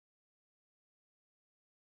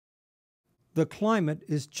The climate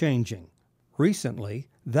is changing. Recently,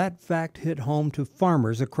 that fact hit home to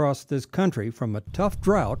farmers across this country from a tough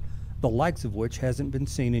drought, the likes of which hasn't been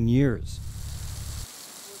seen in years.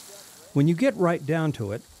 When you get right down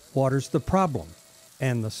to it, water's the problem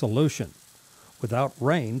and the solution. Without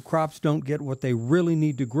rain, crops don't get what they really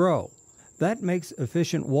need to grow. That makes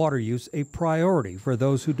efficient water use a priority for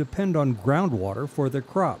those who depend on groundwater for their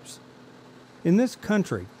crops. In this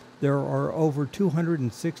country, there are over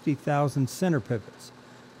 260,000 center pivots,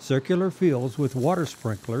 circular fields with water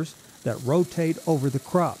sprinklers that rotate over the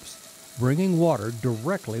crops, bringing water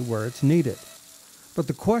directly where it's needed. But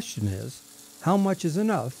the question is, how much is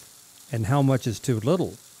enough and how much is too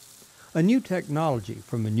little? A new technology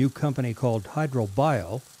from a new company called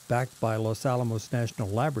HydroBio, backed by Los Alamos National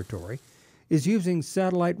Laboratory, is using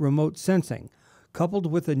satellite remote sensing, coupled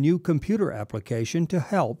with a new computer application to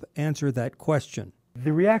help answer that question.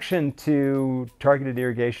 The reaction to targeted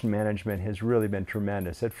irrigation management has really been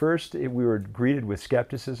tremendous. At first, we were greeted with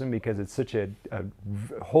skepticism because it's such a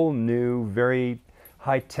whole new, very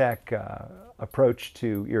high-tech approach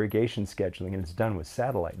to irrigation scheduling, and it's done with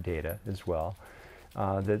satellite data as well.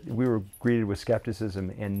 That we were greeted with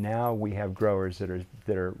skepticism, and now we have growers that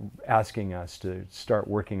are asking us to start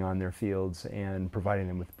working on their fields and providing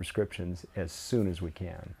them with prescriptions as soon as we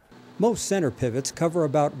can. Most center pivots cover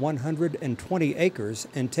about 120 acres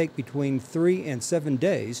and take between 3 and 7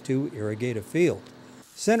 days to irrigate a field.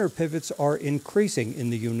 Center pivots are increasing in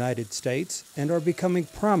the United States and are becoming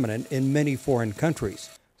prominent in many foreign countries.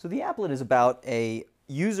 So the applet is about a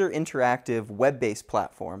user interactive web-based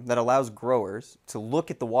platform that allows growers to look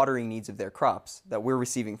at the watering needs of their crops that we're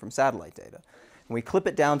receiving from satellite data. And we clip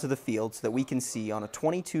it down to the field so that we can see on a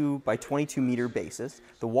 22 by 22 meter basis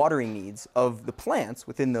the watering needs of the plants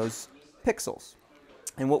within those pixels.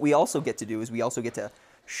 And what we also get to do is we also get to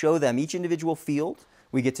show them each individual field.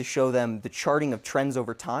 We get to show them the charting of trends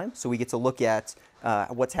over time. So we get to look at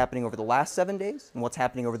what's happening over the last 7 days and what's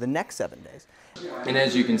happening over the next 7 days. And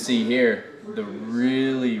as you can see here, the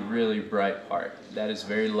really, really bright part, that is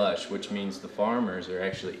very lush, which means the farmers are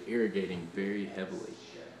actually irrigating very heavily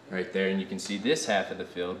right there. And you can see this half of the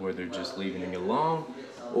field where they're just leaving it alone,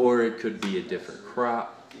 or it could be a different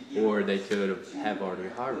crop, or they could have already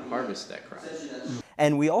harvested that crop.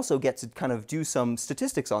 And we also get to kind of do some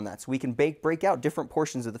statistics on that. So we can break out different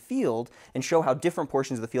portions of the field and show how different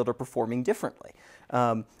portions of the field are performing differently.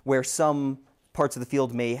 Where some parts of the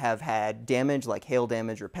field may have had damage, like hail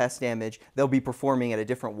damage or pest damage, they'll be performing at a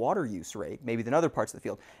different water use rate, maybe than other parts of the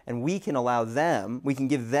field. And we can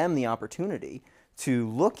give them the opportunity to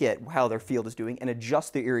look at how their field is doing and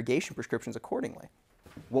adjust their irrigation prescriptions accordingly.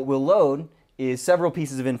 What we'll load is several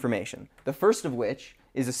pieces of information. The first of which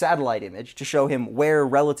is a satellite image to show him where,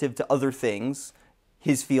 relative to other things,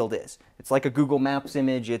 his field is. It's like a Google Maps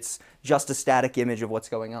image. It's just a static image of what's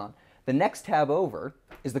going on. The next tab over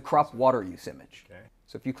is the crop water use image. Okay.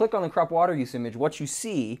 So if you click on the crop water use image, what you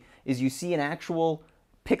see is an actual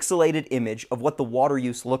pixelated image of what the water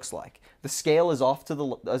use looks like. The scale is off to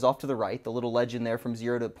the right, the little legend there from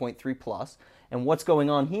 0 to 0.3 plus. And what's going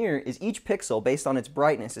on here is each pixel, based on its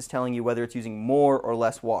brightness, is telling you whether it's using more or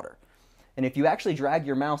less water. And if you actually drag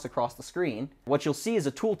your mouse across the screen, what you'll see is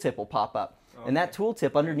a tooltip will pop up. Okay. And that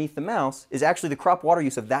tooltip underneath the mouse is actually the crop water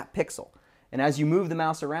use of that pixel. And as you move the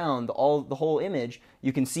mouse around the whole image,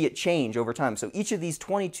 you can see it change over time. So each of these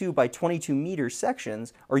 22 by 22 meter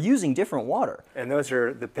sections are using different water. And those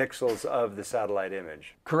are the pixels of the satellite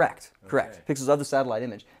image? Correct, correct. Pixels of the satellite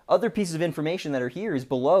image. Other pieces of information that are here is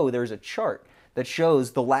below there's a chart that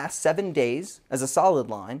shows the last 7 days as a solid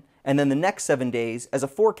line, and then the next 7 days as a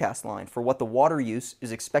forecast line for what the water use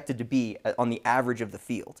is expected to be on the average of the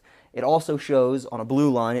field. It also shows, on a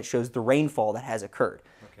blue line, it shows the rainfall that has occurred.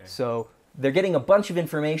 Okay. So they're getting a bunch of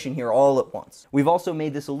information here all at once. We've also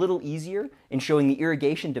made this a little easier in showing the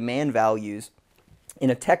irrigation demand values in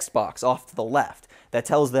a text box off to the left that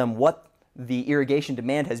tells them what the irrigation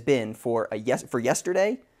demand has been for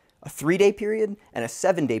yesterday, a 3-day period, and a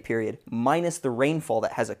 7-day period, minus the rainfall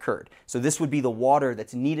that has occurred. So this would be the water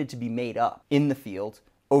that's needed to be made up in the field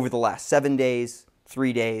over the last 7 days,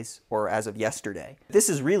 3 days, or as of yesterday. This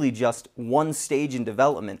is really just one stage in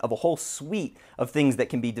development of a whole suite of things that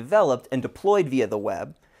can be developed and deployed via the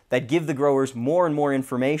web that give the growers more and more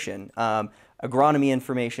information, agronomy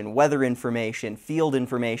information, weather information, field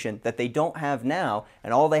information that they don't have now,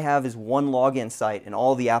 and all they have is one login site and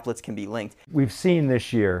all the applets can be linked. We've seen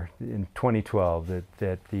this year, in 2012,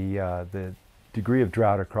 that the degree of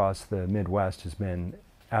drought across the Midwest has been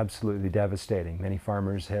absolutely devastating. Many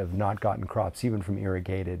farmers have not gotten crops even from their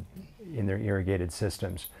irrigated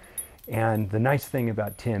systems. And the nice thing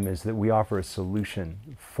about Tim is that we offer a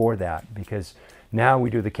solution for that, because now we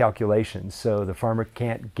do the calculations, so the farmer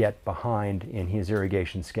can't get behind in his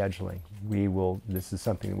irrigation scheduling. This is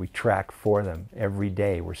something that we track for them every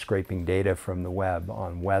day. We're scraping data from the web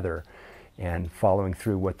on weather and following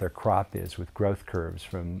through what their crop is with growth curves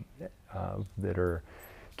that are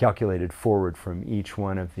calculated forward from each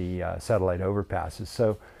one of the satellite overpasses.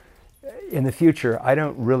 So in the future, I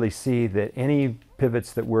don't really see that any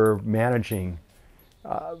pivots that we're managing,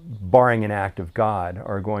 barring an act of God,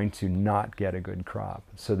 are going to not get a good crop.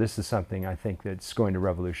 So this is something I think that's going to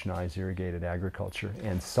revolutionize irrigated agriculture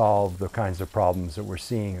and solve the kinds of problems that we're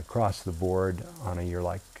seeing across the board on a year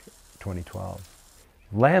like 2012.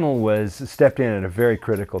 LANL was stepped in at a very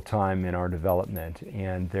critical time in our development,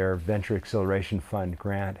 and their Venture Acceleration Fund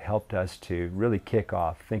grant helped us to really kick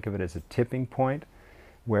off. Think of it as a tipping point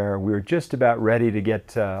where we were just about ready to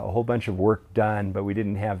get a whole bunch of work done, but we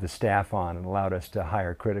didn't have the staff on, and allowed us to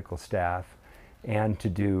hire critical staff and to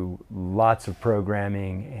do lots of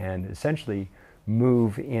programming and essentially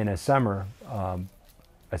move in a summer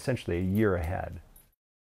essentially a year ahead.